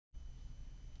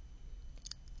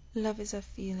Love is a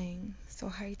feeling so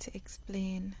hard to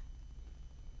explain.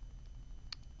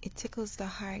 It tickles the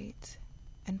heart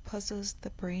and puzzles the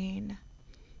brain.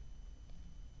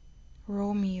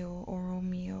 Romeo, oh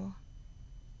Romeo,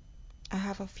 I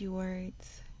have a few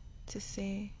words to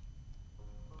say.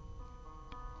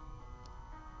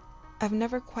 I've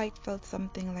never quite felt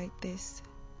something like this.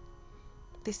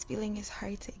 This feeling is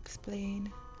hard to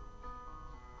explain.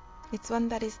 It's one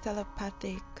that is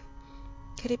telepathic.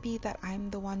 Could it be that I'm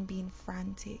the one being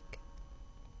frantic?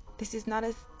 This is not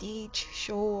a stage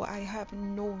show. I have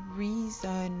no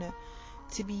reason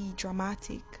to be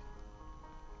dramatic.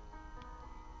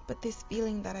 But this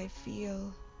feeling that I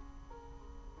feel,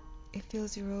 it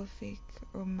feels erotic,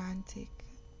 romantic,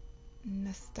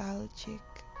 nostalgic.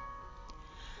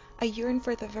 I yearn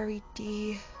for the very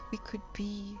day we could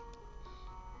be.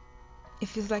 It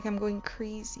feels like I'm going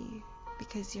crazy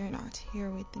because you're not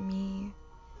here with me.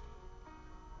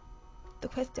 The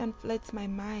question floods my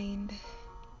mind.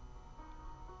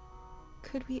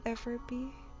 Could we ever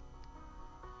be?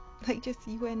 Like just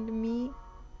you and me?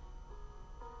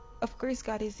 Of course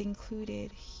God is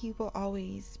included. He will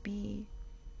always be.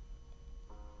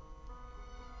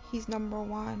 He's number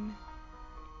one.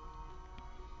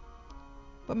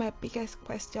 But my biggest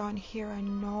question here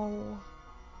and now,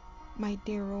 my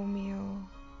dear Romeo,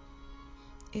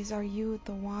 is, are you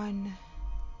the one?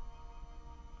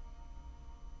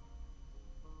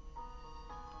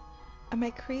 Am I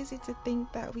crazy to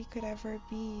think that we could ever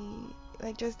be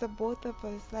like just the both of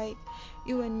us, like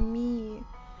you and me?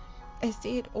 I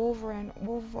say it over and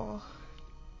over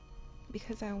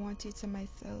because I want you to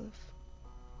myself.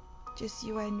 Just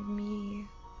you and me,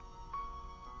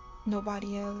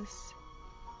 nobody else.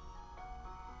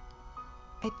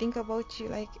 I think about you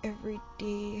like every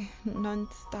day,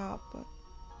 non-stop.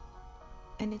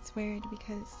 And it's weird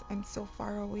because I'm so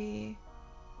far away.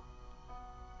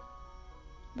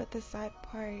 But the sad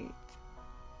part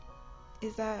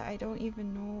is that I don't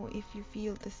even know if you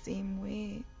feel the same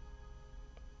way.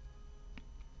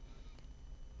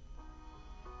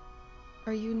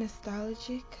 Are you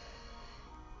nostalgic?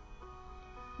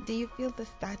 Do you feel the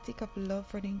static of love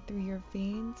running through your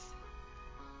veins?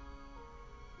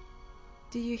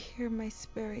 Do you hear my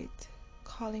spirit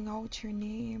calling out your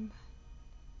name?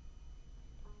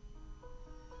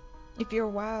 If you're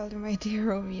wild, my dear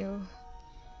Romeo,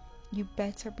 you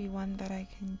better be one that I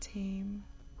can tame.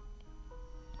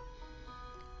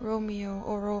 Romeo,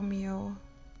 oh Romeo,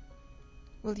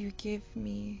 will you give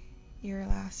me your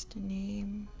last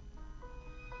name?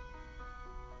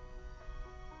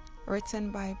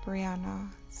 Written by Brianna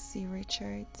C.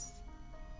 Richards.